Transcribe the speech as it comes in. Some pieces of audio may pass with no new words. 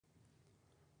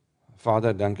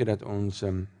Vader, dankie dat ons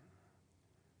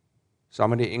saam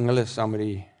met die engele, saam met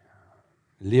die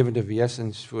lewende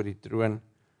wesens voor die troon,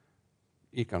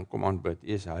 U kan kom aanbid.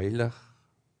 U is heilig,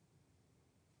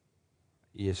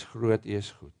 U is groot, U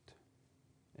is goed.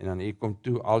 En aan U kom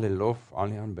toe al die lof,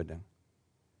 al die aanbidding.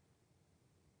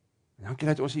 En dankie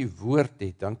dat ons die woord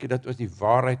het, dankie dat ons die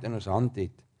waarheid in ons hand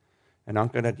het, en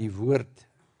dankie dat die woord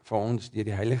vir ons deur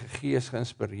die Heilige Gees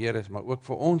geïnspireer is, maar ook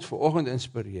vir ons vanoggend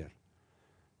inspireer,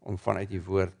 om vanuit die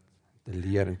woord te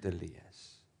leer en te lees.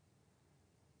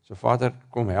 So Vader,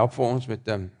 kom help vir ons met,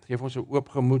 geef ons 'n oop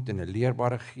gemoed en 'n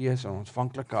leerbare gees en 'n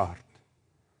ontvanklike hart,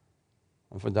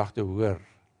 om vandag te hoor,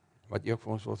 wat U ook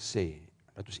vir ons wil sê,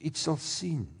 dat ons iets sal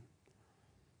sien.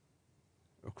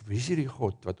 Ook wie is hierdie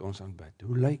God wat ons aanbid?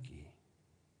 Hoe lyk U?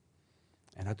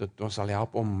 En dat het ons sal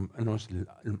help om in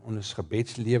ons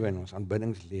gebedslewe en ons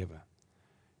aanbiddingslewe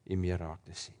U meer raak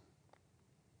te sien.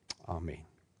 Amen.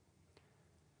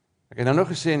 Ek het nou nog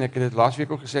gesê, en ek het dit laas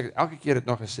week ook gesê, ek het elke keer het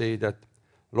nog gesê, dat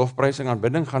lofprysing en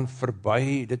aanbidding gaan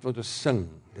verby dit wat ons sing,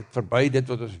 verby dit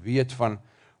wat ons weet van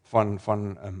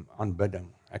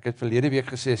aanbidding. Ek het verlede week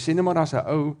gesê, sien nou maar as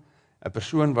 'n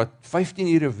persoon wat 15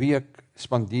 ure 'n week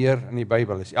spandeer in die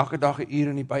Bybel, is elke dag 'n uur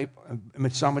in die Bybel,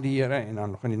 met saam met die Here, en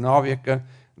dan nog in die naweke,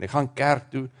 en hy gaan kerk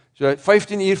toe, so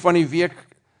 15 uur van die week,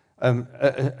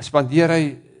 spandeer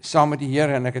hy saam met die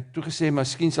Here, en ek het toegesê,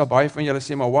 miskien sal baie van julle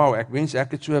sê, maar wow, ek wens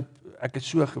ek het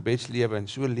so gebedslewe, en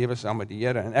so lewe saam met die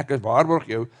Here, en ek waarborg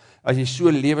jou, as jy so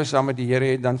lewe saam met die Here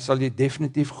het, dan sal jy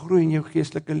definitief groei in jou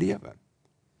geestelike lewe.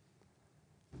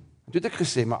 Toe het ek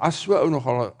gesê, maar as so ou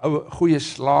nogal 'n ou goeie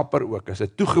slaper ook, as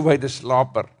 'n toegewyde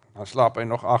slaper, dan slaap hy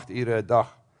nog 8 ure 'n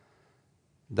dag,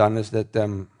 dan is dit,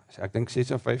 ek dink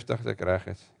 56 as ek reg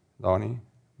is, daar nie,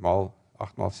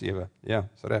 8 maal 7, ja,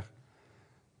 is reg.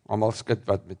 Almal skit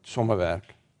wat met somme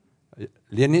werk.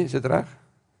 Leni, is dit reg?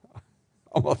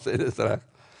 Almal sê dit is reg.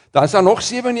 Dan is daar nog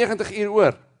 97 uur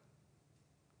oor,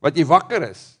 wat jy wakker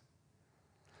is.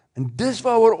 En dis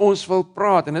waaroor ons wil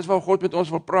praat, en dis waar God met ons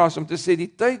wil praat, om te sê,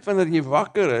 die tyd wanneer jy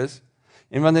wakker is,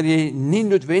 en wanneer jy nie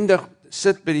noodwendig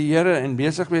sit by die Here, en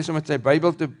besig wees om met sy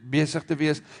Bybel besig te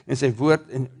wees, en sy woord,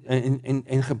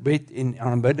 en gebed, en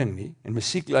aanbidding nie, en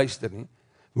musiek luister nie,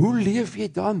 hoe leef jy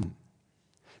dan?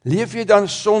 Leef jy dan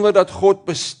sonder dat God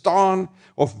bestaan,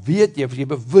 of weet jy, of jy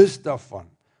bewus daarvan,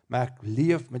 maar ek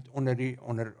leef met onder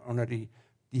die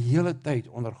hele tyd,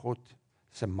 onder God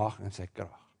sy mag en sy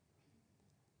krag.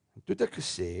 En toe het ek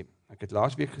gesê, ek het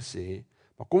laas week gesê,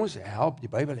 maar kom ons help, die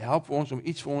Bybel help vir ons om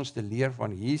iets vir ons te leer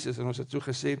van Jesus, en ons het so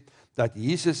gesê, dat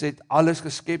Jesus het alles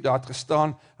geskep, daar het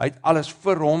gestaan, hy het alles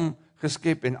vir hom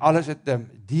geskep, en alles het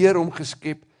deur hom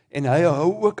geskep, en hy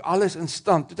hou ook alles in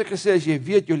stand. Toe het ek gesê, as jy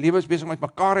weet, jou lewe is besig om uit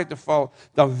mekaar uit te val,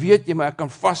 dan weet jy, maar ek kan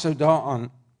vashou daaraan,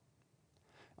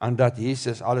 aan dat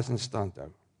Jesus alles in stand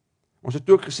hou. Ons het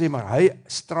ook gesê, maar hy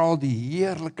straal die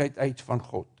heerlikheid uit van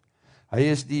God. Hy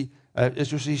is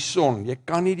soos die son, jy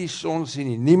kan nie die son sien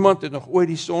nie, niemand het nog ooit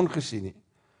die son gesien nie.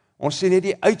 Ons sien net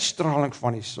die uitstraling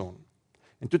van die son.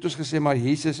 En toe het ons gesê, maar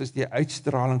Jesus is die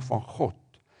uitstraling van God,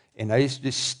 en hy is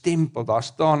die stempel, daar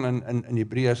staan in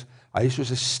Hebreërs, hy is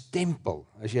soos 'n stempel,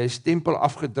 as jy 'n stempel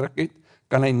afgedruk het,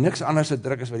 kan hy niks anders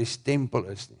druk as wat die stempel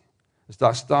is nie. As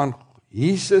daar staan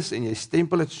Jesus, en jy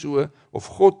stempel het so, of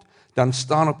God, dan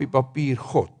staan op die papier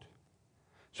God.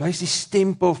 So hy is die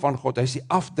stempel van God, hy is die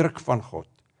afdruk van God.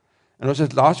 En ons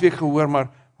het laas week gehoor, maar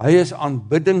hy is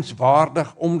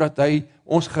aanbiddingswaardig, omdat hy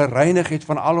ons gereinig het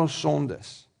van al ons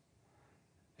sondes.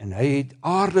 En hy het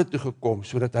aarde toe gekom,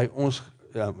 sodat hy ons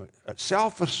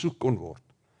self versoek kon word,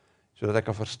 sodat hy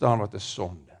kan verstaan wat is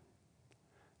sonde.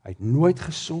 Hy het nooit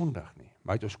gesondig nie,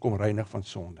 maar hy het ons kom reinig van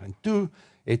sonde. En toe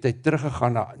het hy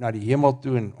teruggegaan na die hemel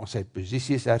toe, en ons sy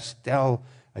posisies herstel,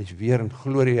 hy is weer in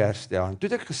glorie herstel. En toe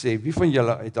het ek gesê, wie van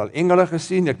julle het al engele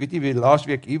gesien? Ek weet nie wie laas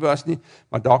week hier was nie,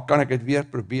 maar daar kan ek het weer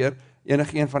probeer.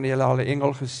 Enige een van julle al 'n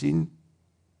engel gesien?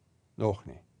 Nog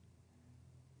nie.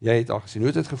 Jy het al gesien,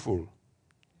 hoe het dit gevoel?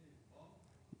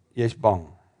 Jy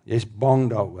is bang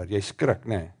daaroor, jy skrik,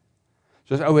 nee.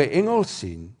 So as ou 'n engel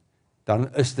sien,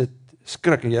 dan is dit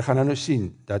skrik, en jy gaan nou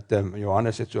sien, dat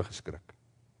Johannes het so geskrik.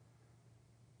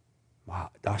 Maar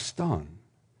daar staan,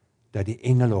 dat die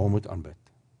engele hom moet aanbid.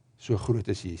 So groot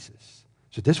is Jesus.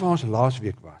 So dis waar ons laas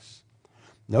week was.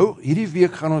 Nou, hierdie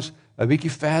week gaan ons 'n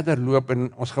bietjie verder loop,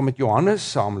 en ons gaan met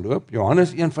Johannes saamloop.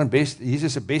 Johannes, een van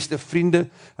Jesus se beste vriende,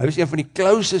 hy was een van die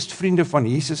closest vriende van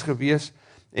Jesus gewees,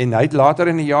 en hy het later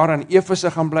in die jaar in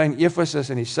Efese gaan bly, en Efese is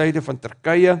in die suide van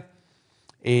Turkye,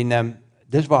 en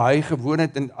dis waar hy gewoon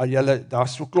het, en daar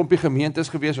is so klompie gemeentes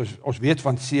gewees, ons weet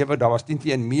van 7, daar was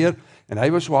 10 en meer, en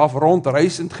hy was so half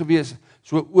rondreisend gewees,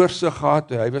 so oorsig gehad,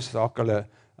 hy was dalk al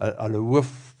 'n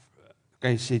hoof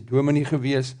kan jy sê, dominee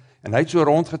gewees, en hy het so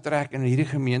rondgetrek en in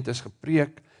hierdie gemeentes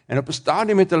gepreek, en op 'n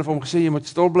stadium het hulle vir hom gesê, jy moet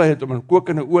stil bly, het hom in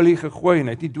kokende olie gegooi, en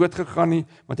hy het nie dood gegaan nie,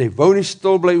 want hy wou nie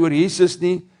stil bly oor Jesus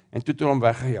nie, en toe het hulle hom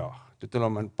weggejaag. Toe het hulle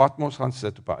hom in Patmos gaan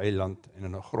sit op 'n eiland, en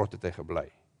in 'n grot het hy gebly.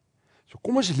 So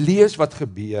kom ons lees wat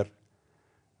gebeur,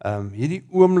 hierdie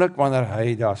oomblik wanneer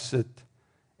hy daar sit,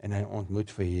 en hy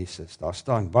ontmoet vir Jesus. Daar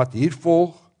staan, wat hier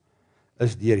volg,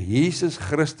 is deur Jesus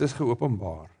Christus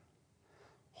geopenbaar.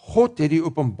 God het die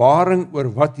openbaring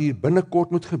oor wat hier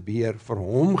binnekort moet gebeur, vir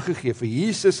hom gegee, vir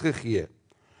Jesus gegee,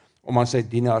 om aan sy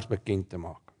dienaars bekend te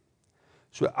maak.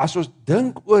 So as ons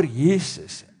dink oor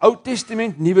Jesus, Ou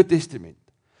Testament, Nuwe Testament,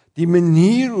 die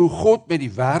manier hoe God met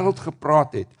die wêreld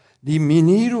gepraat het, die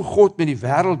manier hoe God met die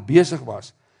wêreld besig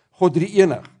was, God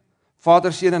drie-enig,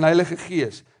 Vader, Seun en Heilige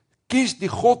Gees, kies die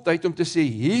godheid om te sê,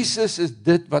 Jesus is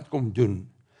dit wat kom doen.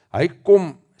 Hy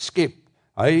kom skep,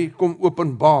 hy kom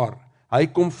openbaar, hy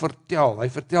kom vertel, hy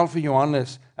vertel vir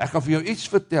Johannes, ek gaan vir jou iets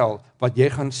vertel, wat jy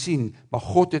gaan sien, maar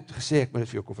God het gesê, ek moet dit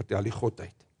vir jou kom vertel, die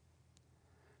godheid.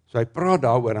 So hy praat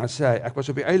daaroor, en sê hy, ek was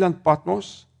op die eiland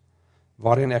Patmos,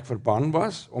 waarin ek verban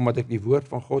was, omdat ek die woord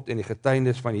van God en die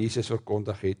getuienis van Jesus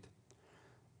verkondig het.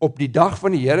 Op die dag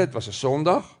van die Here, het was 'n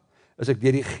Sondag, is ek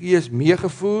deur die Gees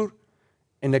meegevoer,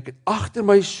 en ek het agter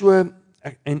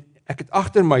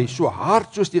my so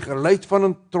hard soos die geluid van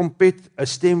 'n trompet 'n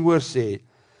stem hoor sê,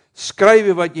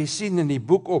 skryf wat jy sien in die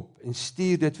boek op, en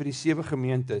stuur dit vir die 7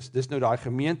 gemeentes. Dis nou daai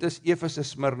gemeentes, Efese,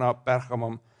 Smyrna,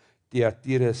 Pergamum,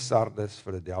 Thyatira, Sardes,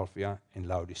 Philadelphia en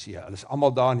Laodicea. Hulle is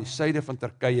almal daar in die suide van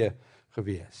Turkye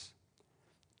gewees.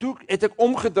 Toe het ek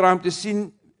omgedraai om te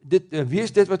sien, wie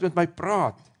is dit wat met my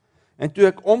praat? En toe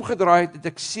ek omgedraai het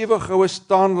ek 7 goue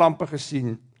staanlampe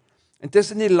gesien. En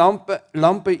tussen die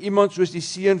lampe iemand soos die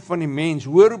seun van die mens.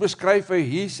 Hoor hoe beskryf hy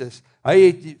Jesus. Hy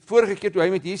het vorige keer toe hy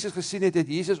met Jesus gesien het, het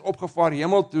Jesus opgevaar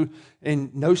hemel toe, en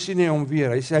nou sien hy hom weer.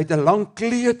 Hy sê hy het 'n lang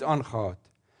kleed aangehad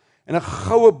en 'n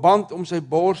goue band om sy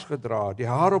bors gedra. Die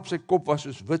haar op sy kop was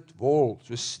soos wit wol,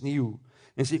 soos sneeu,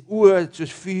 en sy oë het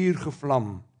soos vuur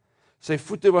gevlam. Sy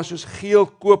voete was soos geel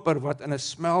koper wat in 'n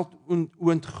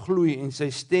smeltoond gloei, en sy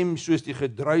stem soos die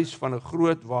gedruis van 'n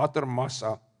groot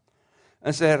watermassa.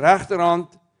 In sy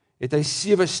regterhand het hy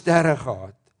 7 sterre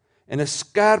gehad, en 'n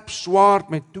skerp swaard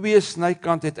met 2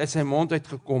 snykante het uit sy mond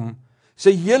uitgekom.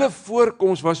 Sy hele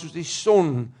voorkoms was soos die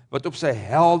son wat op sy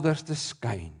helderste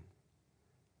skyn.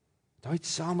 Hy het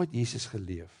saam met Jesus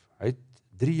geleef. Hy het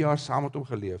 3 jaar saam met hom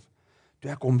geleef.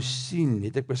 Toe ek hom sien,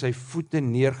 het ek by sy voete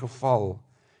neergeval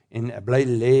en bly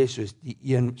lê soos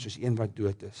een wat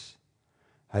dood is.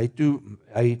 Hy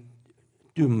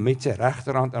toe met sy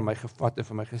regterhand aan my gevat en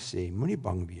vir my gesê, moenie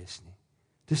bang wees nie.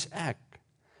 Dis ek,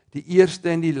 die eerste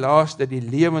en die laaste, die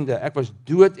lewende. Ek was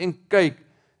dood en kyk,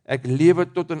 ek lewe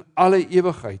tot in alle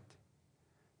ewigheid.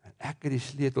 En ek het die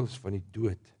sleutels van die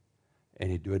dood en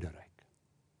die doderyk.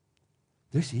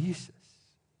 Dis Jesus.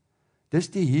 Dis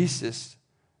die Jesus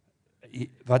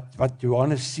wat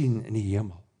Johannes sien in die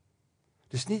hemel.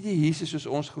 Dis nie die Jesus soos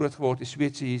ons groot geword, die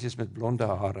Sweedse Jesus met blonde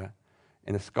hare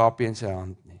en 'n skaapie in sy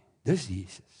hand nie. Dis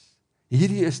Jesus.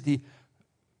 Hierdie is die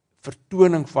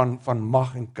vertoning van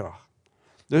mag en krag.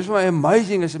 Dis vir my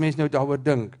amazing as 'n mens nou daaroor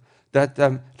dink, dat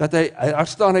hy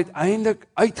staan uiteindelik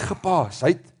uitgepaas.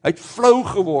 Hy het flou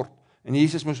geword, en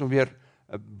Jesus moes hom weer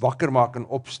wakker maak en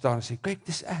opstaan en sê, kyk,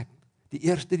 dis ek, die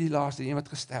eerste, die laaste, die een wat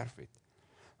gesterf het.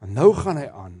 En nou gaan hy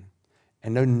aan,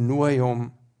 en nou nooi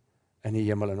hom in die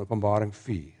hemel in Openbaring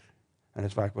 4. En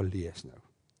dis waar ek wil lees nou.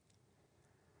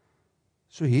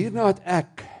 So hierna het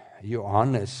ek,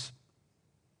 Johannes,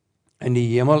 in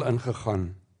die hemel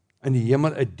ingegaan, in die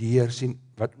hemel 'n deur sien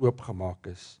wat oopgemaak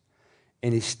is,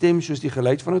 en die stem soos die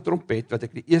geluid van 'n trompet, wat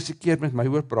ek die eerste keer met my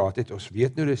hoor praat het, ons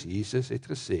weet nou dis Jesus, het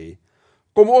gesê,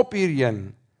 kom op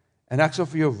hierheen, en ek sal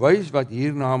vir jou wys wat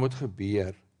hierna moet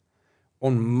gebeur.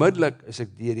 Onmiddellik is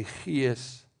ek deur die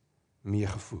Gees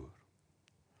meegevoer.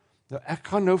 Nou ek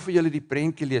gaan nou vir julle die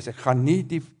prentjie lees, ek gaan nie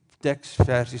die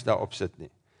teksversies daarop sit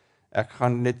nie. Ek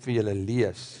gaan net vir julle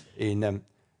lees, en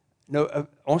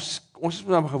ons is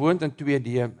nou gewoond in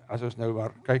 2D, as ons nou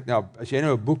maar kyk na, as jy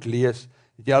nou 'n boek lees,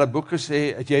 het jy al 'n boek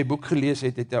gesê, as jy 'n boek gelees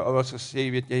het jou ouers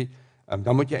gesê, weet jy,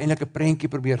 dan moet jy eintlik 'n prentjie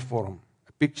probeer vorm.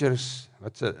 A picture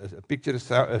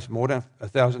is more than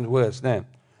 1,000 words, nee.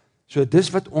 So dis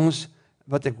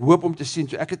wat ek hoop om te sien.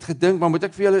 So ek het gedink, maar moet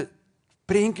ek vir julle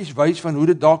prentjies wys van hoe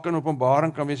dit dalk in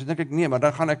Openbaring kan wees? So dink ek, nee, maar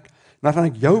dan gaan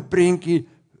ek jou prentjie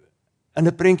in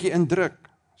 'n prentjie indruk.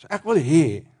 So ek wil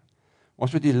hê,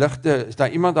 ons moet die ligte, is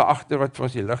daar iemand daar agter wat vir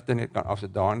ons die ligte net kan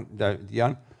afsit,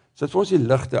 Diens, sit vir ons die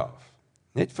ligte af.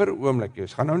 Net vir 'n oomblik,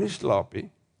 ons gaan nou nie slaap nie.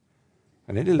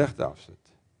 Gaan net die ligte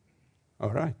afsit.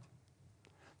 Alright.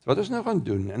 So wat ons nou gaan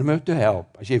doen, en om jou te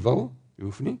help, as jy wil, jy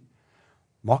hoef nie,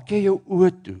 maak jy jou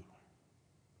oë toe.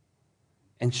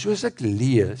 En soos ek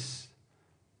lees,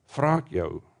 vra ek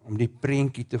jou om die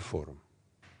prentjie te vorm.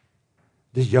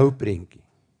 Dis jou prentjie,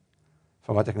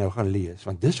 van wat ek nou gaan lees,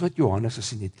 want dis wat Johannes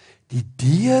gesien het. Die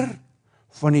deur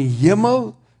van die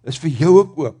hemel is vir jou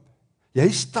ook oop. Jy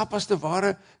stap as te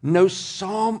ware nou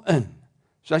saam in.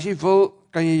 So as jy wil,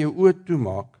 kan jy jou oë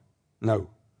toemaak, nou.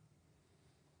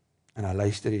 En dan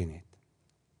luister jy net.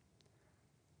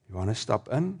 Johannes stap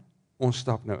in, ons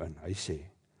stap nou in. Hy sê,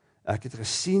 ek het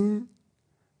gesien,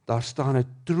 daar staan 'n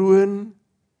troon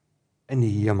in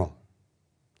die hemel.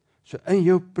 So in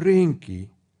jou prentjie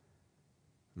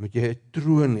moet jy 'n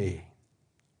troon hê.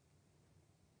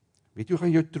 Weet jy hoe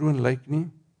gaan jou troon lyk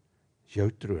nie? Dis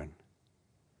jou troon.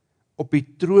 Op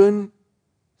die troon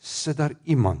sit daar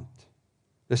iemand.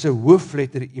 Dis 'n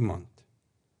hoofletter iemand.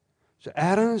 So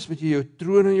ergens moet jy jou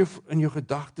troon in jou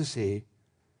gedagtes hê,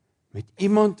 met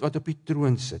iemand wat op die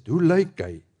troon sit. Hoe lyk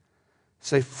hy?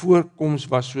 Sy voorkoms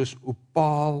was soos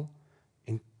opaal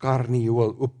en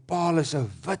karnieul. Opaal is 'n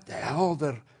wit,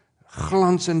 helder,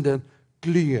 glansende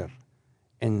kleur.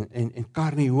 En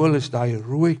karnieul is daai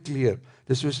rooi kleur.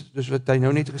 Dis wat hy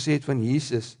nou net gesê het van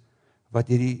Jesus, wat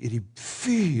hierdie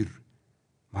vuur,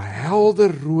 maar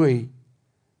helder rooi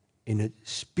en 'n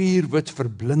spierwit,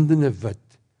 verblindende wit.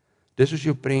 Dis hoe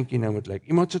jou prentjie nou moet lyk.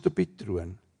 Iemand sit op die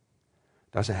troon.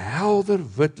 Daar's 'n helder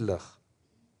wit lig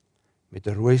met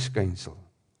 'n rooi skynsel.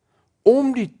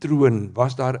 Om die troon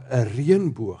was daar 'n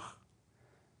reënboog,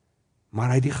 maar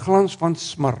hy het die glans van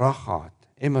smarag gehad,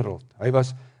 emerald.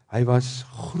 Hy was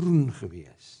groen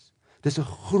gewees. Dis 'n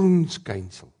groen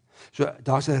skynsel. So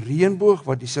daar's 'n reënboog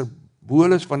wat die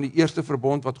simbool is van die eerste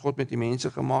verbond wat God met die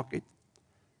mense gemaak het.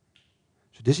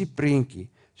 So dis die prentjie.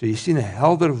 So jy sien 'n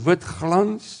helder wit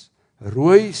glans,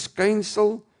 rooi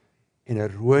skynsel en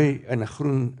 'n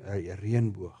groen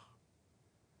reënboog.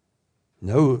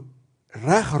 Nou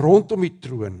reg rondom die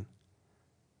troon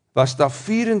was daar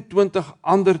 24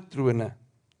 ander trone.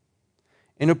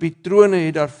 En op die trone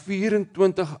het daar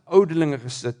 24 oudelinge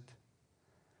gesit.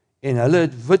 En hulle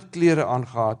het wit klere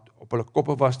aangehad, op hulle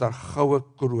koppe was daar goue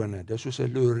krone. Dis soos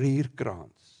 'n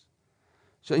laurierkrans.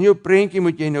 So in jou prentjie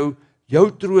moet jy nou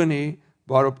jou troon hê,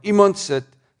 waarop iemand sit,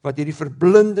 wat hierdie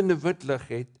verblindende wit lig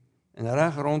het, en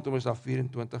reg rondom is daar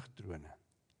 24 trone.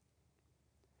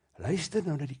 Luister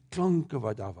nou na die klanke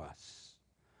wat daar was.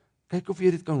 Kyk of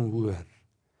jy dit kan hoor.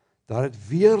 Daar het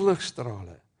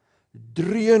weerligstrale,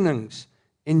 dreunings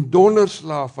en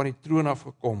donderslae van die troon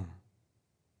afgekom.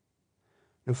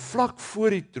 Nou vlak voor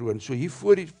die troon, so hier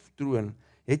voor die troon,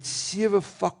 het 7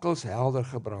 fakkels helder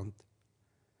gebrand.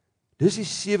 Dis die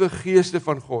 7 geeste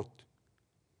van God.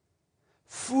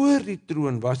 Voor die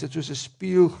troon was dit soos 'n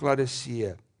spieelgladde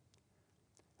see,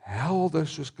 helder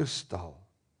soos kristal.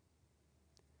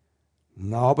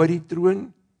 Naby die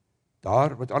troon,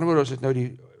 daar, met ander woorde, ons het nou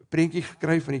die prentjie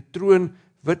gekry van die troon,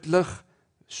 wit lig,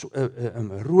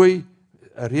 rooi,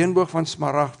 'n reënboog van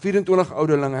smarag, 24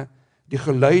 ouderlinge, die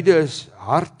geluide is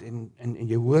hard en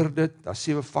jy hoor dit, daar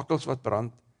 7 fakkels wat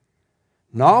brand.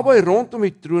 Naby rondom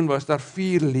die troon was daar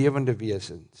 4 lewende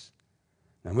wesens.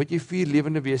 Nou moet jy 4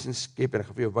 lewende wesens skep, en ek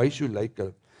gaan vir jou wys hoe lyk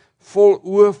hulle, vol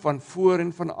oë van voor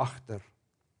en van agter.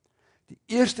 Die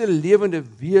eerste lewende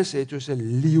wese het soos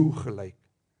 'n leeu gelyk.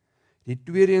 Die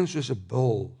tweede een soos 'n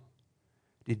bul.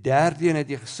 Die derde een het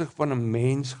die gesig van 'n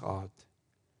mens gehad.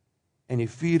 En die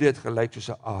vierde het gelyk soos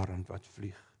 'n arend wat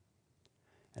vlieg.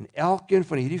 En elkeen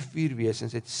van hierdie 4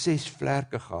 wesens het 6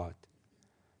 vlerke gehad,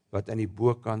 wat aan die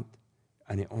bokant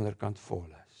en die onderkant vol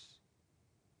is.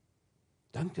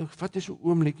 Dink jy, vat jy so 'n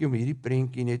oombliekie om hierdie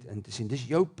prentjie net in te sien. Dis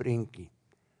jou prentjie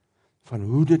van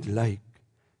hoe dit lyk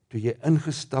toe jy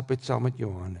ingestap het saam met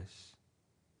Johannes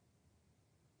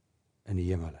in die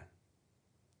hemel.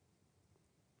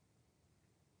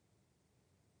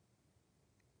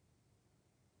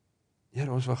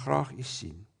 Here, ons wil graag U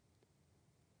sien.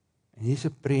 En hier is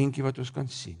 'n prentjie wat ons kan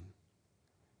sien.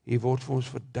 Hier word vir ons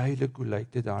verduidelik hoe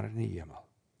lyk dit daar in die hemel,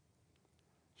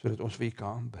 sodat ons vir U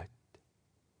kan aanbid.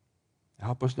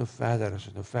 Help ons nou verder, as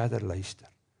ons nou verder luister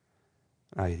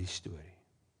na hierdie storie.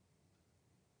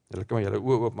 Julle kan maar julle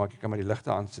oë oopmaak, jy kan maar die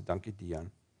ligte aansit, dankie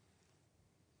Diens.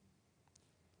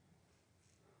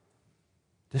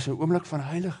 Dis 'n oomblik van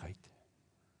heiligheid.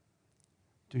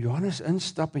 Toe Johannes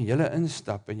instap en julle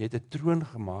instap en jy het 'n troon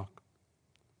gemaak,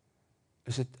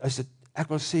 is dit, ek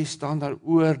wil sê, staan daar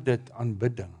oor dit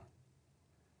aanbidding,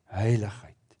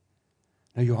 heiligheid.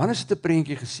 Nou Johannes het 'n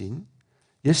prentjie gesien,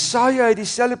 Jesaja het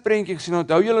dieselfde prentjie gesien,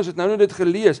 onthou julle, ons het nou dit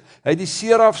gelees, hy het die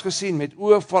serafs gesien, met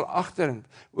oë van agter en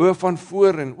oë van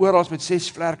voor en oral met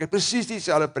 6 vlerke, presies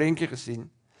dieselfde prentjie gesien,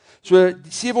 So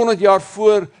 700 jaar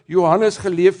voor Johannes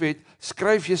geleef het,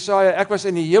 skryf Jesaja, ek was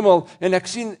in die hemel en ek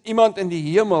sien iemand in die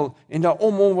hemel en daar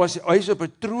om hom was hy op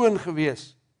 'n troon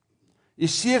gewees.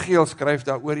 Esegiel skryf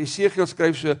daaroor. Esegiel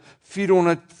skryf so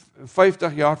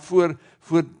 450 jaar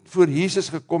voor Jesus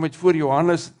gekom het, voor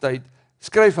Johannes tyd.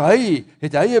 Skryf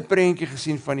het hy 'n prentjie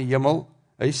gesien van die hemel.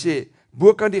 Hy sê,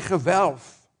 bokant die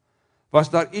gewelf was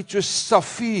daar iets soos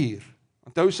safier.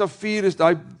 Onthou safier is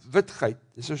daai witheid.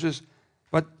 Dis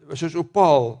soos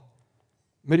opaal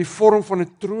met die vorm van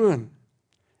 'n troon.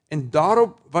 En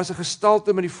daarop was 'n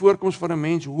gestalte met die voorkoms van 'n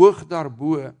mens hoog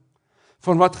daarbo,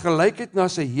 van wat gelyk het na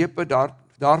sy heupe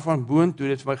daarvan boontoe.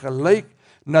 Dit het my gelyk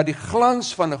na die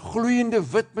glans van 'n gloeiende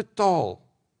wit metaal,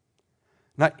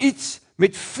 na iets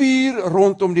met vuur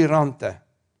rondom die rande.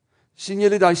 Sien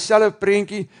julle daai selfe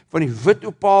prentjie van die wit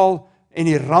opaal en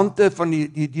die rande van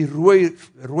die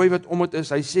rooi wat om dit is.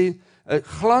 Hy sê 'n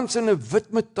glansende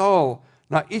wit metaal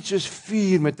na iets soos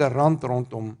vuur met 'n rand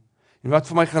rondom. En wat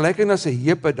vir my gelyk het na sy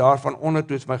heupe daarvan onder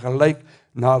toe, is my gelyk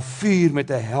na 'n vuur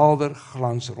met 'n helder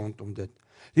glans rondom dit.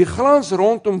 Die glans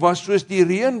rondom was soos die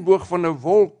reënboog van 'n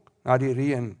wolk na die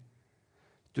reën.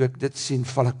 Toe ek dit sien,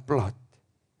 val ek plat.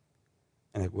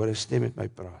 En ek hoor 'n stem met my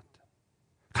praat.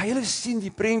 Kan julle sien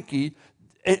die prentjie?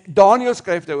 Daniël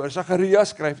skryf daaroor, Sagaria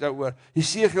skryf daaroor,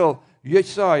 Esegiel,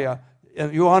 Jesaja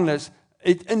en Johannes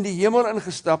het in die hemel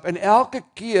ingestap en elke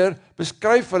keer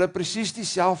beskryf hulle presies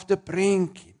dieselfde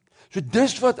prentjie. So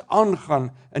dis wat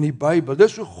aangaan in die Bybel.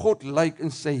 Dis hoe God lyk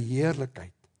in sy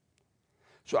heerlikheid.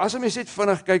 So as 'n mens net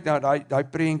vinnig kyk na daai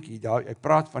prentjie, hy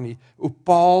praat van die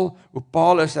opaal.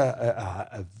 Opaal is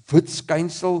 'n wit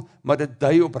skynsel, maar dit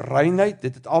dui op reinheid.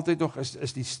 Dit het altyd nog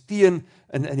is die steen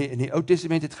in die Ou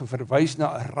Testament het verwys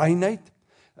na 'n reinheid.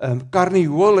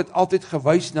 Karnieul het altyd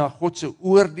gewys na God se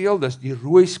oordeel, dis die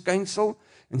rooi skynsel,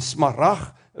 en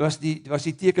smarag was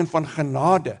die teken van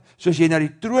genade. So as jy na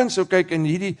die troon sou kyk en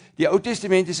die Ou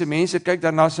Testamentiese mense kyk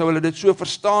daarna, sou hulle dit so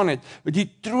verstaan het. Want die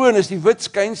troon is die wit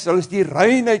skynsel, is die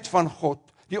reinheid van God,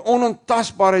 die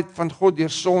onontastbaarheid van God deur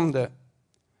sonde,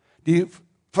 die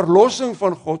verlossing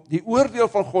van God, die oordeel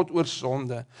van God oor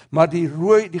sonde, maar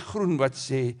die groen wat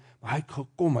sê, maar hy het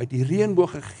gekom, hy het die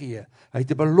reënboog gegee, hy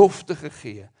het 'n belofte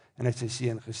gegee, en hy het sy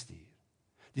seun gestuur.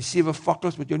 Die 7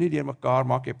 fakkels moet jou nie deur mekaar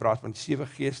maak, jy praat van die 7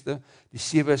 geeste, die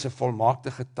 7 is 'n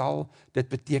volmaakte getal, dit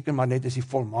beteken maar net is die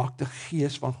volmaakte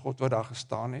gees van God wat daar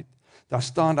gestaan het. Daar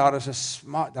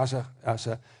is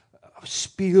 'n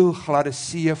spieelgladde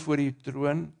see voor die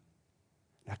troon.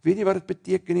 Ek weet nie wat dit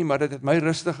beteken nie, maar dit het my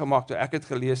rustig gemaak toe ek het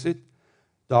gelees het.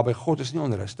 Daar by God is nie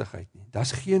onrustigheid nie.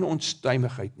 Daar's geen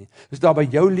onstuimigheid nie. Is daar by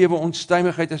jou lewe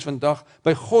onstuimigheid is vandag,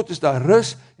 by God is daar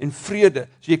rus en vrede.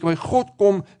 So jy kan by God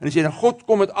kom, en as jy na God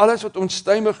kom met alles wat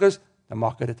onstuimig is, dan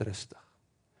maak hy dit rustig.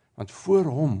 Want voor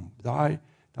hom, daai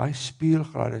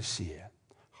spieelgladde see,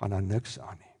 gaan daar niks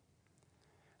aan nie.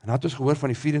 En dan het ons gehoor van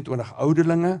die 24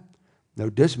 ouderlinge.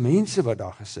 Nou dis mense wat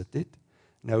daar gesit het.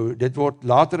 Nou dit word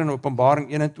later in Openbaring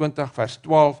 21 vers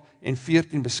 12 en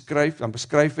 14 beskryf, dan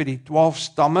beskryf hy die 12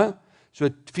 stamme. So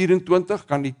 24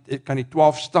 kan die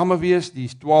 12 stamme wees, die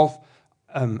 12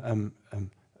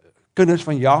 kinders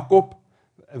van Jakob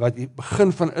wat die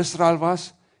begin van Israel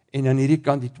was, en aan hierdie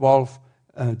kant die 12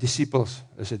 disippels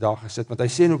is dit daar gesit, want hy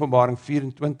sê in Openbaring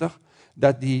 24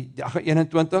 dat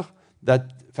 21 dat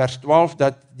vers 12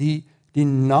 dat die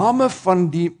name van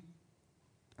die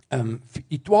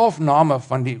 12 name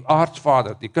van die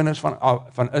aartsvader, die kinders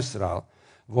van Israel,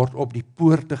 word op die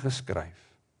poorte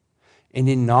geskryf. En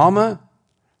die name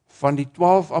van die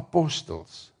 12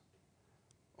 apostels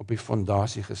op die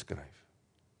fondasie geskryf.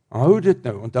 Onthou dit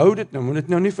nou, moet dit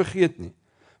nou nie vergeet nie.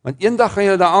 Want eendag gaan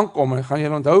julle daar aankom en gaan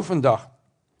julle onthou vandag.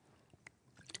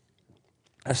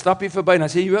 En stap jy verby en dan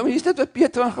sê jy, hier is dit wat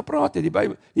Peter aan gepraat het, die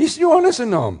Bybel. Hier is Johannes se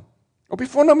naam. Op die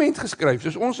fondament geskryf,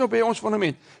 soos ons nou by ons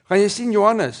fondament, gaan jy sien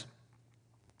Johannes.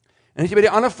 En as jy by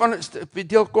die ander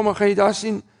deel kom, gaan jy daar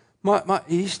sien, maar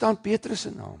hier staan Petrus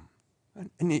se naam.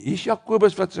 En hier is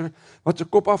Jakobus wat sy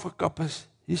kop afgekap is,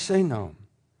 hier is sy naam.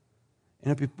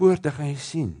 En op die poorte gaan jy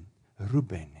sien,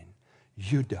 Ruben en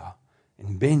Juda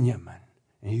en Benjamin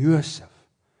en Josef.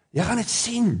 Jy gaan dit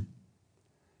sien.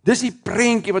 Dis die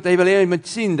prentjie wat hy wil hê jy moet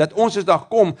sien, dat ons as daar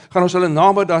kom, gaan ons hulle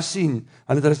name daar sien,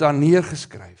 hulle het daar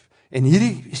neergeskryf. En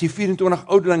hierdie is die 24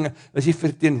 ouderlinge, is die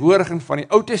verteenwoordiging van die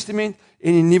Ou Testament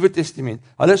en die Nuwe Testament.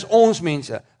 Hulle is ons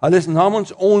mense, hulle is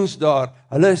namens ons daar,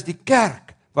 hulle is die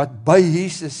kerk wat by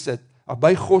Jesus sit,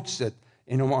 by God sit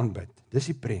en hom aanbid. Dis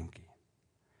die prentjie.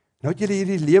 Nou het julle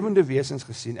hierdie lewende wesens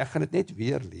gesien, ek gaan dit net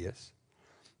weer lees.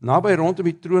 Naby rondom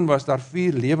die troon was daar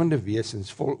 4 lewende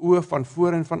wesens, vol oë van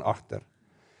voor en van agter.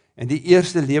 En die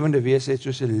eerste lewende wese het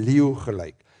soos 'n leeu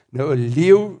gelyk. Nou 'n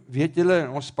leeu, weet julle, en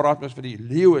ons praat mens van die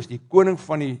leeu is die koning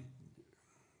van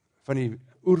die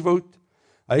oerwoud.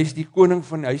 Hy is die koning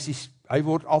van hy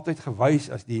word altyd gewys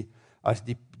as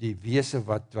die wese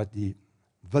wat die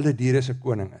wilde diere se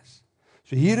koning is.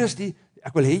 So hier is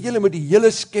ek wil hê julle moet die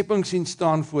hele skepping sien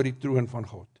staan voor die troon van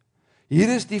God. Hier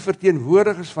is die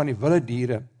verteenwoordigers van die wilde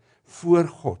diere voor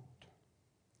God.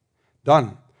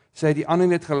 Dan sê hy die ander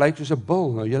net gelyk soos 'n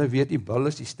bul. Nou julle weet die bul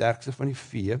is die sterkste van die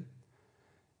vee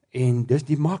en dis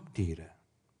die makdiere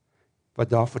wat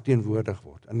daar verteenwoordig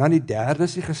word. En dan die derde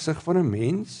is die gesig van 'n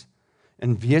mens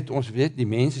en ons weet die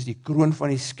mens is die kroon van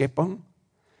die skepping.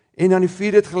 En dan die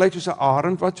vierde het gelyk soos 'n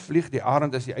arend wat vlieg. Die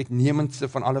arend is die uitnemendste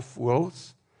van alle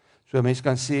voëls. So mense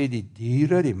kan sê die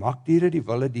diere, die makdiere, die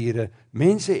wilde diere,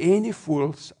 mense en die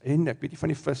voëls en ek weet nie van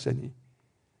die visse nie,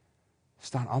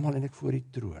 staan almal eintlik voor die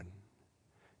troon.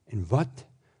 En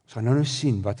ons gaan nou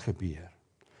sien wat gebeur.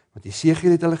 Want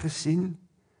Jesegiel het hulle gesien,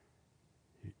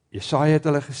 Jesaja het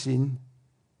hulle gesien,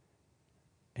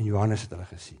 en Johannes het hulle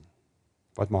gesien.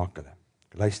 Wat maak hulle?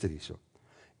 Luister hierso.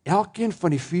 Elkeen van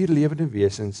die 4 lewende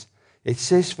wesens het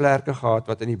 6 vlerke gehad,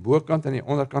 wat aan die bokant en die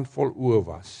onderkant vol oë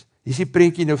was. Hier is die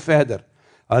prentjie nou verder.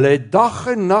 Hulle het dag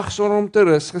en nag sonder om te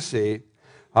rus gesê,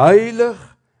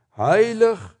 Heilig,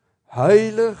 heilig,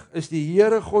 heilig is die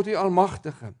Here God die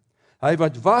Almagtige. Hy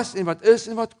wat was en wat is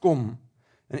en wat kom.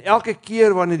 En elke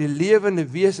keer wanneer die lewende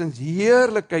wesens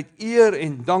heerlikheid, eer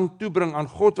en dank toebring aan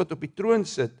God wat op die troon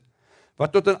sit,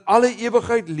 wat tot in alle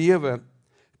ewigheid lewe,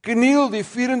 kniel die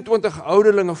 24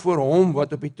 ouderlinge voor hom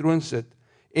wat op die troon sit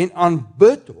en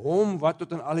aanbid hom wat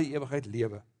tot in alle ewigheid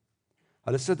lewe.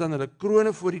 Hulle sit dan hulle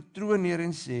krone voor die troon neer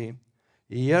en sê,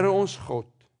 Here ons God,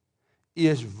 U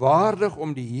is waardig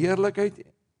om die heerlikheid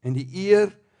en die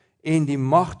eer en die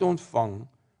mag te ontvang,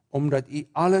 omdat U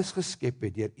alles geskep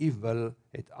het, deur U wil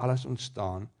het alles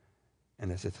ontstaan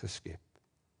en is dit geskep.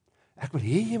 Ek wil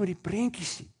hê jy moet die prentjie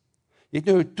sien. Jy het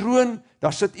nou 'n troon,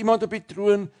 daar sit iemand op die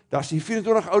troon, daar is die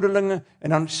 24 ouderlinge, en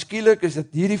dan skielik is dit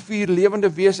hierdie 4 lewende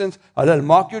wesens, hulle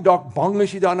maak jou dalk bang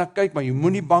as jy daarna kyk, maar jy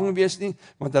moenie bang wees nie,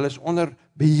 want hulle is onder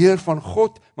beheer van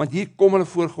God, want hier kom hulle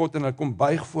voor God en hulle kom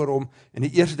buig voor hom, en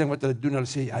die eerste ding wat hulle doen, hulle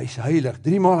sê, hy is heilig,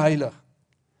 3 maal heilig.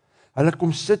 Hulle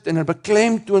kom sit en hulle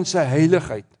beklemtoon sy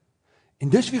heiligheid. En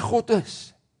dis wie God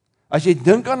is. As jy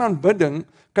dink aan aanbidding,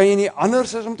 kan jy nie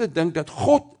anders as om te dink dat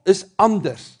God is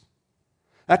anders.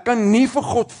 Ek kan nie vir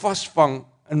God vasvang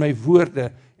in my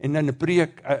woorde en in 'n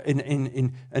preek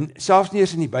en selfs nie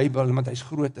eens in die Bybel, want hy's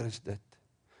groter as dit.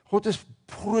 God is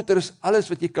groter as alles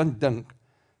wat jy kan dink.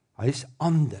 Hy's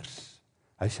anders.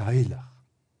 Hy's heilig.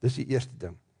 Dis die eerste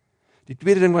ding. Die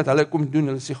tweede ding wat hulle kom doen,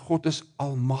 hulle sê God is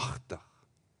almagtig.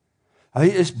 Hy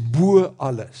is bo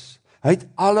alles. Hy het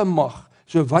alle mag.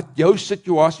 So wat jou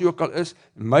situasie ook al is,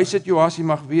 my situasie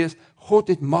mag wees, God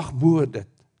het mag bo dit,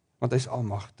 want hy's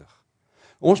almagtig.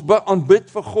 Ons aanbid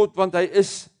vir God, want hy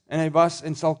is, en hy was,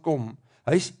 en sal kom.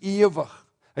 Hy is ewig.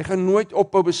 Hy gaan nooit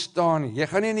ophou bestaan nie. Jy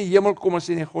gaan nie in die hemel kom en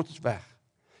sê, nee, God is weg.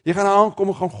 Jy gaan aankom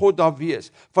en gaan God daar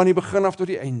wees, van die begin af tot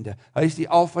die einde. Hy is die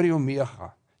Alfa die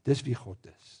Omega. Dis wie God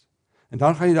is. En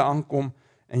dan gaan jy daar aankom,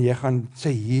 en jy gaan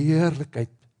sy heerlikheid.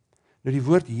 Nou die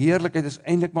woord heerlikheid is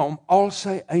eintlik maar om al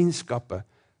sy eienskappe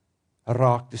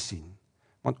raak te sien.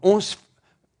 Want ons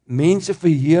mense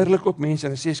verheerlik op mense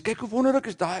en sê, kyk hoe wonderlik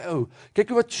is daai ou. Kyk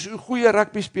hoe wat so goeie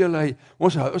rugby speel hy.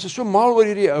 Ons is so mal oor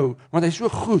hierdie ou, want hy is so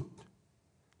goed.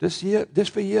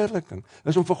 Dis verheerliking.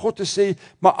 Dis om vir God te sê,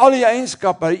 maar al die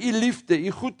eienskappe, U liefde,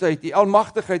 U goedheid, U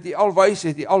almagtigheid, U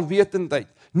alwysheid, U alwetendheid,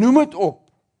 noem dit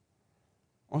op.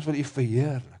 Ons wil U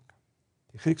verheerlik.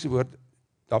 Die Griekse woord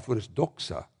daarvoor is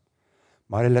doxa,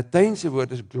 maar die Latynse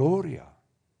woord is gloria.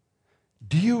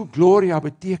 Deo Gloria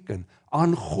beteken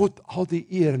aan God al die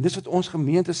eer, en dis wat ons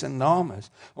gemeente se naam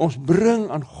is. Ons bring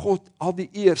aan God al die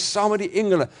eer, saam met die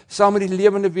engele, saam met die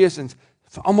lewende wesens,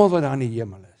 vir almal wat daar in die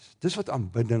hemel is. Dis wat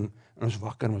aanbidding in ons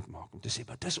wakker moet maak, om te sê,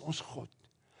 maar dis ons God.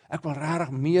 Ek wil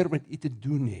regtig meer met U te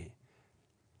doen hê.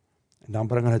 En dan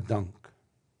bring hulle dank.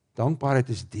 Dankbaarheid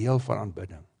is deel van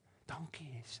aanbidding. Dankie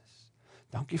Jesus.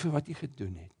 Dankie vir wat U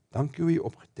gedoen het. Dankie hoe U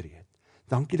opgetree het.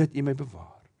 Dankie dat U my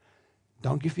bewaar.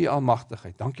 Dankie vir U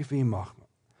almagtigheid. Dankie vir U mag.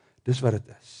 Dis wat dit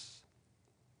is.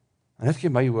 En dit gee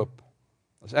my hoop.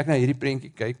 As ek na hierdie prentjie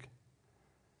kyk,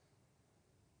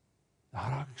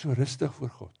 dan raak ek so rustig voor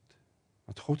God.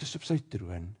 Want God is op sy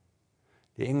troon.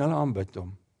 Die engele aanbid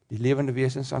hom. Die lewende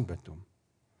wesens aanbid hom.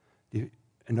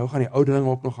 En nou gaan die ouderlinge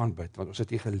ook nog aanbid, want ons het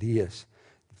hier gelees.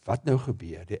 Wat nou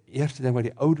gebeur? Die eerste ding wat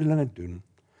die ouderlinge doen,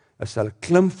 is hulle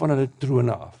klim van hulle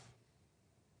trone af.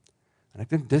 En ek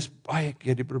dink dis baie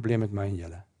keer die probleem met my en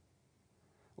julle.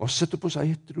 Ons sit op ons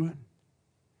eie troon.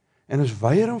 En ons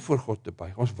weier om voor God te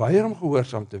buig. Ons weier om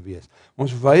gehoorsaam te wees.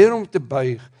 Ons weier om te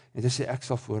buig en te sê ek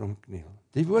sal voor hom kniel.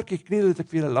 Die woordjie kniel het ek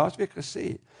vir julle laasweek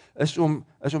gesê, is om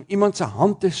iemand se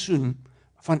hand te soen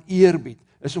van eerbied,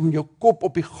 is om jou kop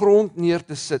op die grond neer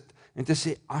te sit en te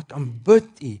sê ek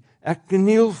aanbid U, ek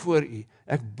kniel voor U,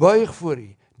 ek buig voor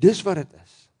U. Dis wat dit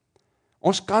is.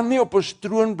 Ons kan nie op ons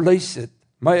troon bly sit,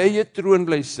 my eie troon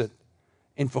bly sit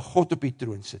en vir God op die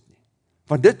troon sit nie.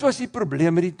 Want dit was die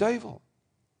probleem met die duiwel.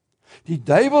 Die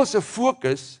duiwel se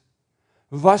fokus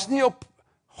was nie op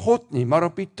God nie, maar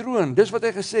op die troon. Dis wat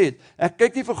hy gesê het. Ek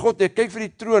kyk nie vir God nie, ek kyk vir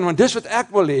die troon, want dis wat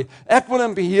ek wil hê. Ek wil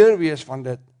in beheer wees van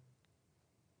dit.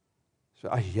 So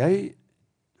as jy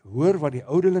hoor wat die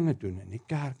ouderlinge doen en die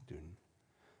kerk doen,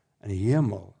 in die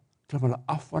hemel, klim hulle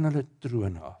af van hulle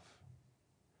troon af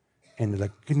en hulle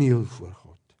kniel voor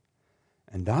God.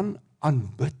 En dan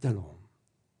aanbid hulle hom.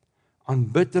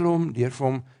 Aanbid hulle hom deur vir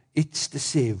hom iets te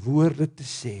sê, woorde te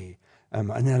sê, en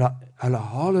hulle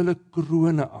haal hulle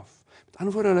krone af. Met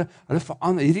ander woorde, hulle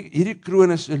verander, hierdie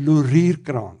kroon is 'n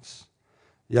laurierkrans.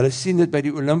 Julle sien dit by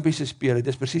die Olimpiese spele,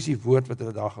 dis presies die woord wat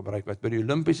hulle daar gebruik, wat by die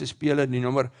Olimpiese spele,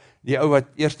 die ou wat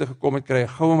eerste gekom het, kry 'n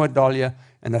goue medalje,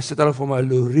 en dan sit hulle vir hom 'n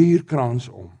laurierkrans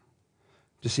om,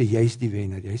 te sê, jy's die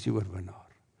wenner, jy's die oorwinnaar.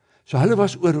 So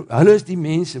hulle is die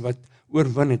mense wat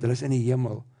oorwin het, hulle is in die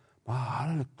hemel, maar haal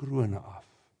hulle krone af.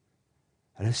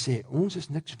 Hulle sê, ons is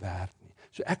niks werd nie.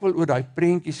 So ek wil oor daai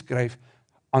prentjie skryf,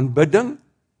 aanbidding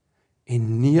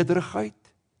en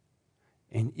nederigheid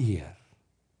en eer.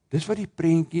 Dis wat die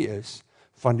prentjie is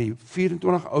van die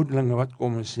 24 ouderlinge wat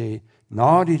kom en sê,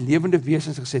 na die lewende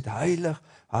wesens gesê het, heilig,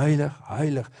 heilig,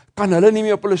 heilig, kan hulle nie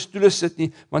meer op hulle stoele sit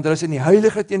nie, want hulle is in die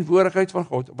heilige teenwoordigheid van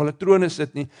God, op hulle trone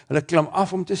sit nie, hulle klim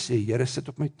af om te sê, Here, sit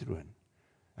op my troon.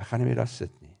 Ek gaan nie meer daar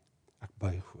sit nie, ek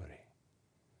buig voor U.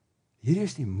 Hierdie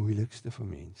is die moeilikste vir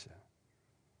mense,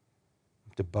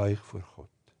 om te buig voor God.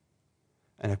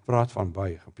 En ek praat van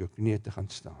buig, op jou knie te gaan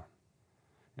staan,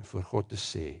 en voor God te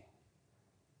sê,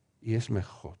 U is my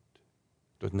God.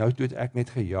 Tot nou toe het ek net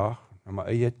gejaag, na my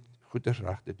eie goeders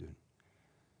reg te doen.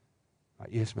 Maar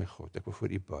U is my God, ek wil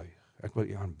voor U buig, ek wil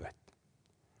U aanbid.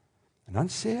 En dan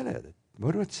sê hulle dit,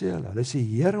 hoor wat sê hulle? Hulle sê,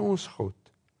 Here ons God,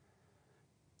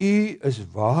 U is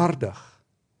waardig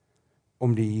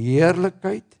om die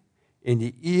heerlikheid en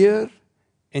die eer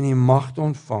en die mag te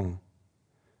ontvang,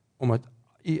 omdat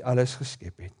U alles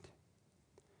geskep het.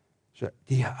 So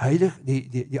die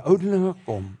ouderlinge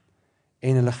kom,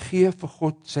 en hulle gee vir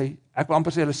God ek wil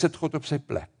amper sê, hulle sit God op sy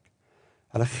plek.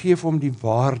 Hulle gee vir hom die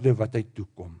waarde wat hy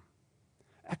toekom.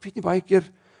 Ek weet nie, baie keer,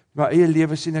 my eie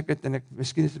lewe sien ek dit, en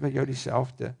miskien is dit met jou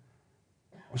dieselfde.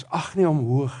 Ons ag nie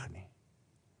omhoog nie.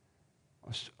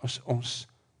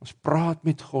 Ons praat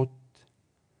met God,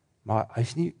 maar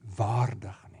hy's nie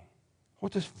waardig nie.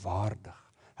 God is waardig.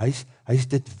 Hy's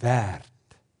dit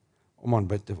werd om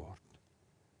aanbid te word.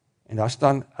 En daar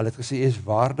staan, hulle het gesê, hy is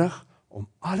waardig om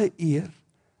alle eer,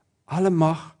 alle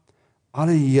mag,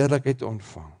 alle heerlikheid te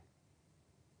ontvang.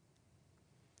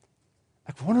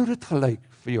 Ek wonder hoe dit gelyk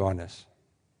vir Johannes.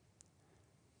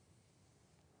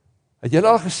 Het julle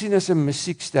al gesien as 'n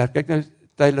musiekster? Kyk nou,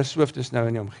 Taylor Swift is nou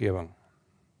in die omgewing.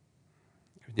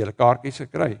 Het julle kaartjies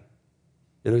gekry?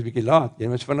 Julle is 'n bietjie laat, julle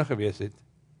moes vinnig gewees het.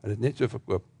 Hulle het net so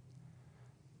verkoop.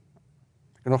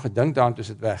 Ek het nog gedink daaraan toe is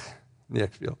dit weg. Nee,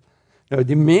 ek speel. Nou,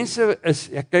 die mense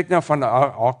ek kyk nou van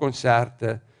haar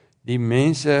konserte, die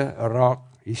mense raak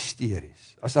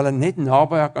hysteries. As hulle net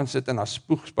naby haar kan sit en haar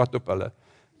spoegspat op hulle,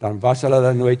 dan was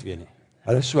hulle nooit weer nie.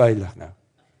 Hulle is so heilig nou.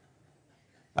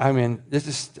 I mean,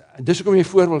 dis hoekom jy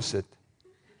voor wil sit.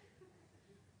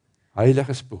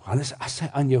 Heilige spoeg. As hy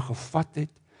aan jou gevat het,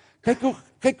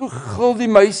 kyk hoe gul die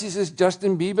meisies is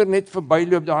Justin Bieber net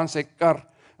verbyloop daar in sy kar,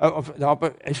 of daar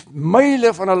is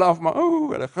myle van hulle af, maar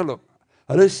hulle gul op.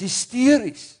 Hulle is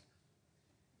hysteries.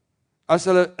 As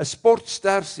hulle 'n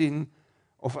sportster sien,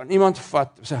 of aan iemand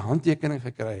vat, sy handtekening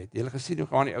gekry het, jy het gesien hoe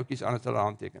gaan die ouetjies aan as hulle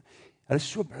handteken. Hulle is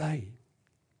so bly.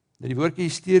 Die woordjie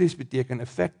hysteries beteken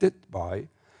affected by,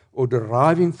 or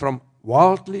deriving from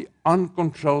wildly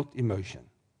uncontrolled emotion.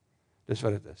 Dis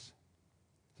wat dit is.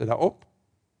 Sit daar op?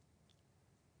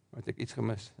 Het ek iets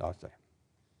gemis? Daar sê.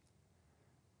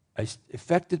 Hy's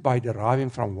affected by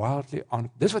deriving from wildly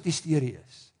uncontrolled. Dis wat hysterie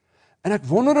is. En ek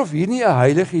wonder of hier nie 'n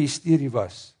heilige hysterie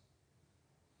was,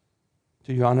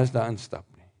 toe Johannes daar instap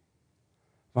nie.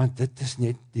 Want dit is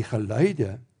net die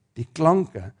geluide, die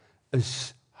klanke,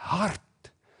 is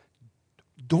hard,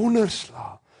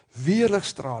 donderslae,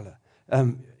 weerligstrale.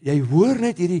 Jy hoor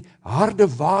net hierdie harde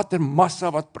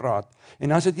watermassa wat praat, en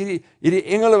dan sit hierdie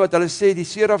engele wat hulle sê, die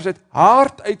serafs het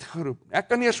hard uitgeroep, ek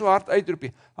kan nie so hard uitroep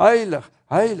nie, heilig,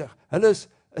 heilig, hulle is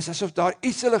is asof daar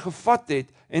iets hulle gevat het,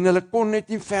 en hulle kon net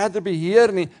nie verder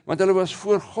beheer nie, want hulle was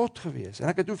voor God gewees. En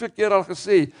ek het hoeveel keer al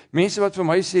gesê, mense wat vir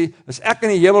my sê, as ek in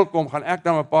die hemel kom, gaan ek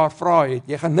dan 'n paar vrae hê,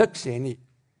 jy gaan niks sê nie.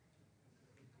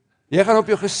 Jy gaan op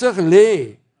jou gesig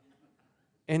lê,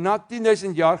 en na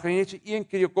 10.000 jaar gaan jy net so een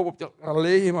keer jou kop op, dan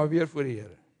lê jy maar weer voor die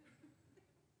Here.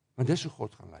 Want dis hoe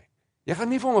God gaan lyk. Jy gaan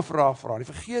nie vir hom 'n vraag vra nie,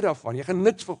 vergeet daarvan, jy gaan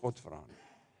niks vir God vra nie.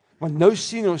 Want nou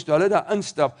sien ons, toe hulle daar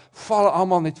instap, val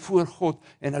almal net voor God,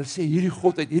 en hulle sê, hierdie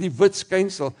Godheid, hierdie wit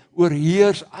skynsel,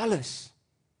 oorheers alles.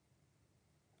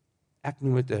 Ek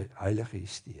noem dit 'n heilige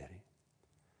hysterie.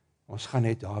 Ons gaan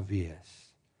net daar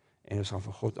wees, en ons gaan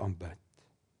vir God aanbid.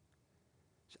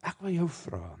 So ek wil jou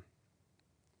vra,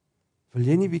 wil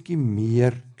jy nie bietjie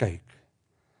meer kyk,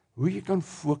 hoe jy kan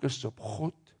fokus op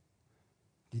God,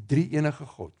 die drie enige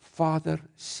God, Vader,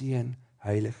 Seun,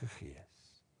 Heilige Gees.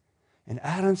 En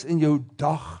ergens in jou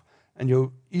dag, in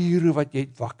jou ure wat jy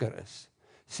wakker is,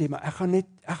 sê maar, ek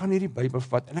gaan hierdie Bybel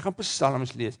vat, en ek gaan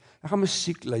psalms lees, ek gaan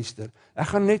musiek luister, ek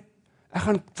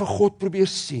gaan vir God probeer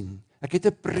sien, ek het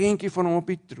 'n prentjie van hom op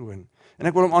die troon, en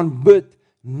ek wil hom aanbid,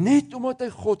 net omdat hy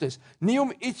God is, nie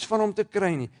om iets van hom te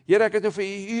kry nie. Here, ek het hom vir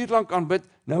 'n uur lank aanbid,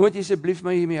 nou moet jy asseblief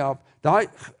my hiermee help.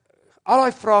 Al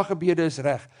daai vraaggebede is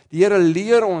reg. Die Here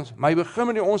leer ons, maar hy begin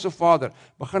met die Onse Vader,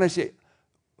 begin hy sê,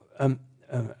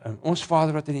 ons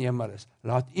Vader wat in die hemel is,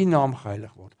 laat u naam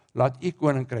geheilig word, laat u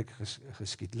koninkryk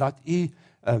geskied, laat u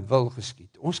wil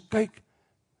geskied. Ons kyk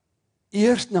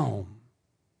eers na hom,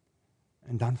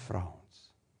 en dan vra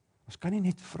ons. Ons kan nie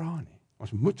net vra nie,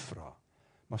 ons moet vra,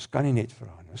 maar ons kan nie net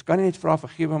vra nie. Ons kan nie net vra,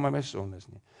 vergewe my sondes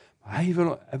nie. Maar hy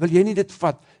wil jy nie dit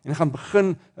vat, en gaan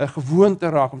begin 'n gewoonte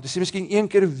raak, om te sê, miskien een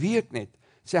keer 'n week net,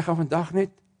 sê ek gaan vandag net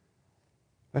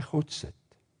by God sit.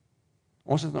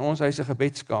 Ons het in ons huis 'n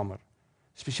gebedskamer,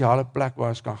 spesiale plek waar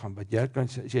ons kan gaan bid. Jy kan,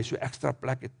 as jy so ekstra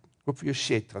plek het, koop vir jou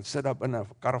shed, gaan sit daar binne, of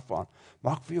 'n karavaan,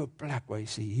 maak vir jou 'n plek waar jy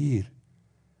sê, hier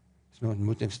is my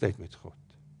ontmoetingstyd met God.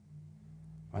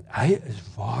 Want hy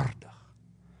is waardig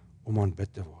om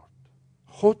aanbid te word.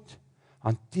 God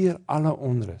hanteer alle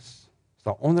onrus. As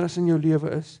daar onrus in jou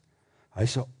lewe is, hy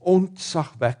is 'n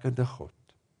ontzagwekkende God,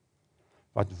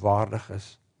 wat waardig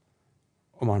is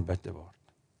om aanbid te word.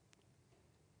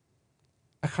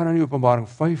 Ek gaan nou nie Openbaring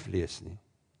 5 lees nie.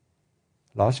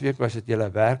 Laasweek was dit julle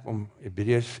werk om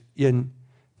Hebreërs 1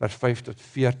 vers 5 tot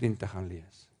 14 te gaan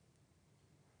lees.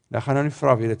 Nou, ek gaan nou nie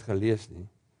vra wie dit gelees nie,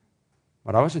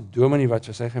 maar daar was 'n dominee wat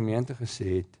vir sy gemeente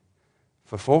gesê het,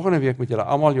 vir volgende week moet julle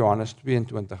almal Johannes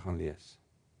 22 gaan lees.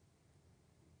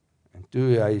 En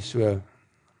toe hy so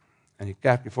in die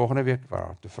kerk die volgende week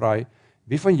te vra hy,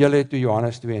 wie van julle het toe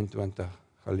Johannes 22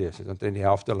 gelees? Het omtrent die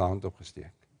helfte land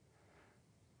opgesteek.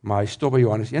 Maar hy stop by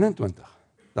Johannes 21.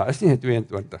 Daar is nie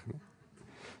 22 nie.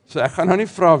 So ek gaan nou nie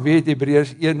vra wie het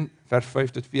Hebreërs 1 vers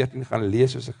 5 tot 14 gaan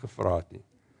lees soos ek gevra het nie.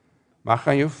 Maar ek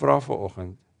gaan jou vra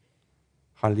vanoggend,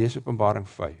 gaan lees Openbaring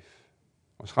 5.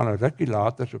 Ons gaan 'n rukkie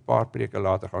later, so 'n paar preke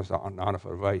later, gaan ons daarna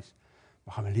verwys.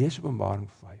 Maar gaan we lees Openbaring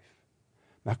 5.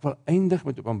 Maar ek wil eindig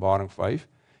met Openbaring 5,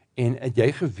 en het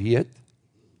jy geweet,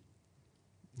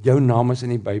 jou naam is in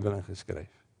die Bybel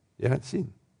ingeskryf. Jy gaan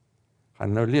sien.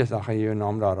 Gaan nou lees, dan gaan jy jou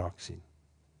naam daar raak sien.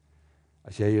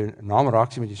 As jy jou naam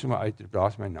raak sien, moet jy sommer uitroep, daar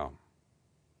is my naam.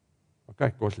 OK,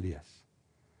 kom ons lees.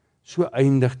 So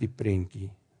eindig die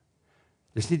prentjie.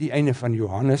 Dis nie die einde van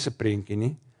Johannes se prentjie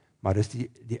nie, maar dis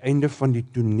die einde van die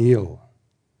toneel.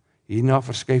 Hierna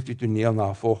verskuif die toneel na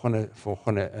 'n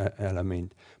volgende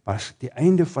element. Maar die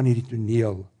einde van hierdie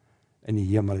toneel in die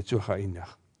hemel het so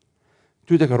geëindig.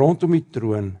 Toe het ek rondom die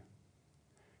troon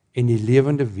en die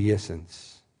lewende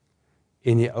wesens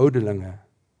en die oudelinge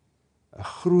 'n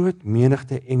groot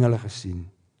menigte engele gesien.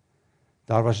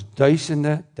 Daar was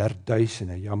duisende der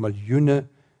duisende, ja miljoene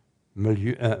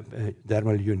der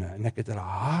miljoene, en ek het hulle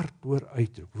hard hoor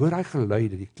uitroep. Hoor hy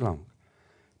geluide, die klank.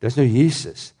 Dis nou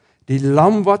Jesus, die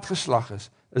lam wat geslag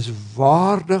is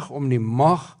waardig om die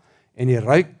mag en die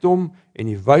rykdom en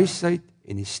die wysheid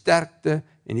en die sterkte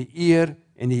en die eer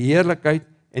en die heerlikheid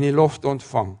en die lof te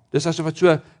ontvang. Dis asof dit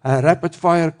so 'n rapid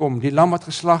fire kom, die lam wat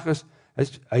geslag is,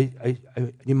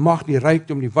 die mag, die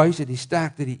rykdom, die wysheid, die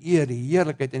sterkte, die eer, die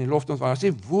heerlikheid en die lof te ontvang. Dit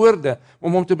is nie woorde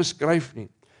om hom te beskryf nie.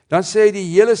 Dan sê hy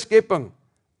die hele skepping,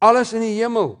 alles in die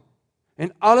hemel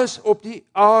en alles op die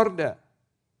aarde.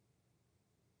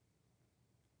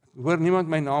 Ek hoor niemand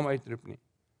my naam uitroep nie.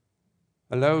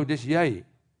 Hallo, dis jy.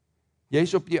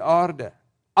 Jy's op die aarde.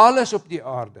 Alles op die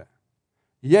aarde.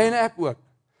 Jy en ek ook.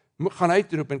 Gaan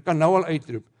uitroep en kan nou al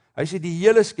uitroep. Hy sê die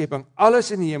hele skepping,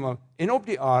 alles in die hemel en op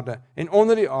die aarde en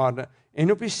onder die aarde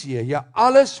en op die see, ja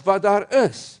alles wat daar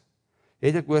is,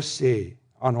 het ek hoor sê,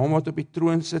 aan hom wat op die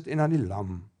troon sit en aan die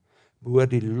lam, behoort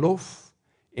die lof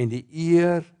en die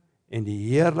eer en die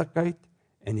heerlikheid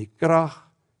en die krag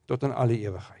tot in alle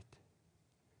ewigheid.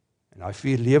 En daai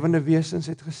 4 lewende wesens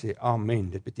het gesê, amen,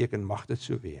 dit beteken mag dit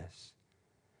so wees.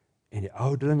 En die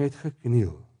ouderling het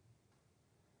gekniel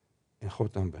en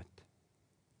God aanbid.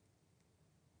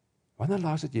 Wanneer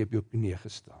laas het jy op jou knieë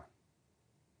gestaan?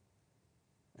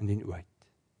 Indien ooit.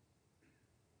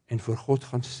 En voor God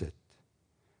gaan sit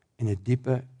en 'n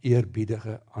diepe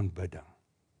eerbiedige aanbidding.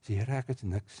 Sê, Here, ek het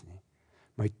niks nie.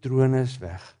 My troon is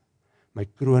weg. My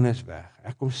kroon is weg.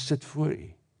 Ek kom sit voor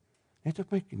U. Net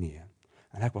op my knieë.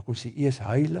 En ek wil kom sê, U is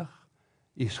heilig,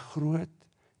 U is groot,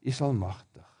 U is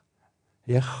almagtig.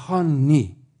 Jy gaan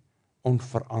nie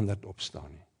onveranderd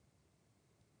opstaan nie.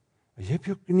 As jy op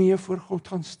jou knieë voor God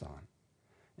gaan staan,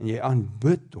 en jy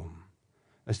aanbid hom,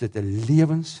 is dit 'n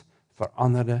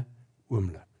lewensveranderde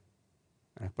oomblik.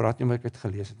 En ek praat nie omdat ek het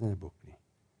gelees het in 'n boek nie.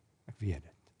 Ek weet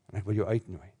dit. En ek wil jou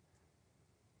uitnooi.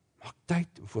 Maak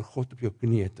tyd om voor God op jou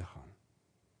knieë te gaan.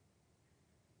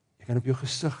 Jy kan op jou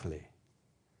gesig lê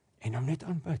en hom net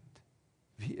aanbid.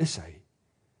 Wie is hy?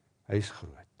 Hy is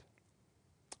groot.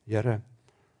 Here,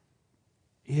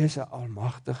 U is 'n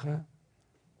almagtige,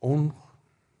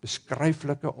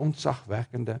 onbeskryflike,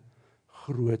 ontzagwekkende,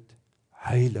 groot,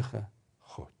 heilige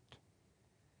God.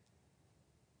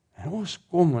 En ons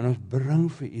kom en ons bring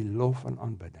vir U lof en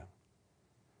aanbidding.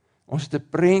 Ons het 'n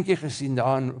prentjie gesien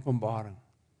daar in Openbaring.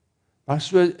 Maar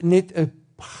so net 'n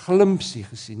glimpsie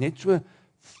gesien, net so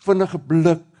vinnige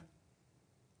blik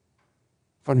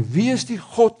van wie is die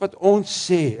God wat ons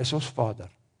sê is ons Vader?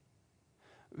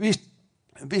 Wie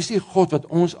is die God wat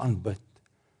ons aanbid?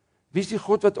 Wie is die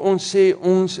God wat ons sê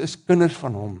ons is kinders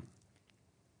van hom?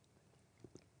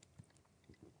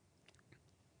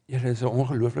 Here, is 'n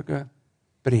ongelooflike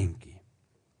prentjie.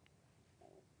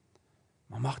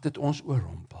 Maar mag dit ons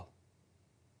oorrompel.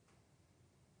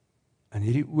 In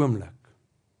hierdie oomblik,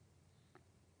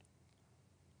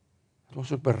 dat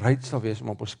ons ook bereid sal wees om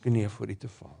op ons knieë voor U te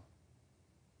val.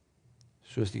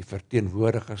 Soos die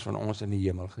verteenwoordigers van ons in die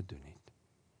hemel gedoen het.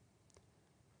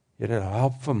 Here,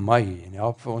 help vir my en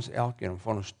help vir ons elkeen om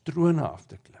van ons trone af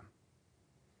te klim.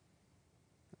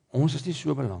 Ons is nie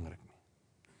so belangrik nie.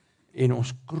 En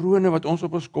ons krone wat ons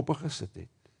op ons koppe gesit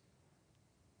het,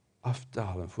 af te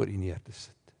haal en voor U neer te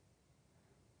sit.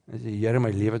 En sê, Here,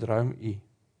 my lewe draai om U.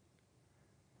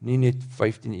 Nie net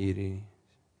 15 uur nie,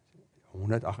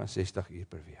 168 uur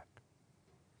per week.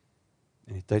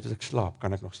 En die tyd as ek slaap,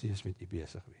 kan ek nog steeds met U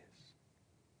besig wees.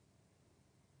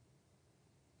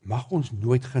 Mag ons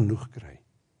nooit genoeg kry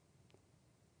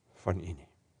van U nie.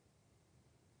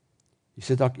 Jy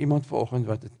sit dalk iemand vanoggend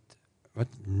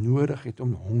wat nodig het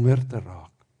om honger te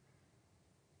raak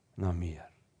na meer.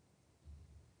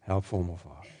 Help vir hom of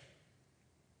haar.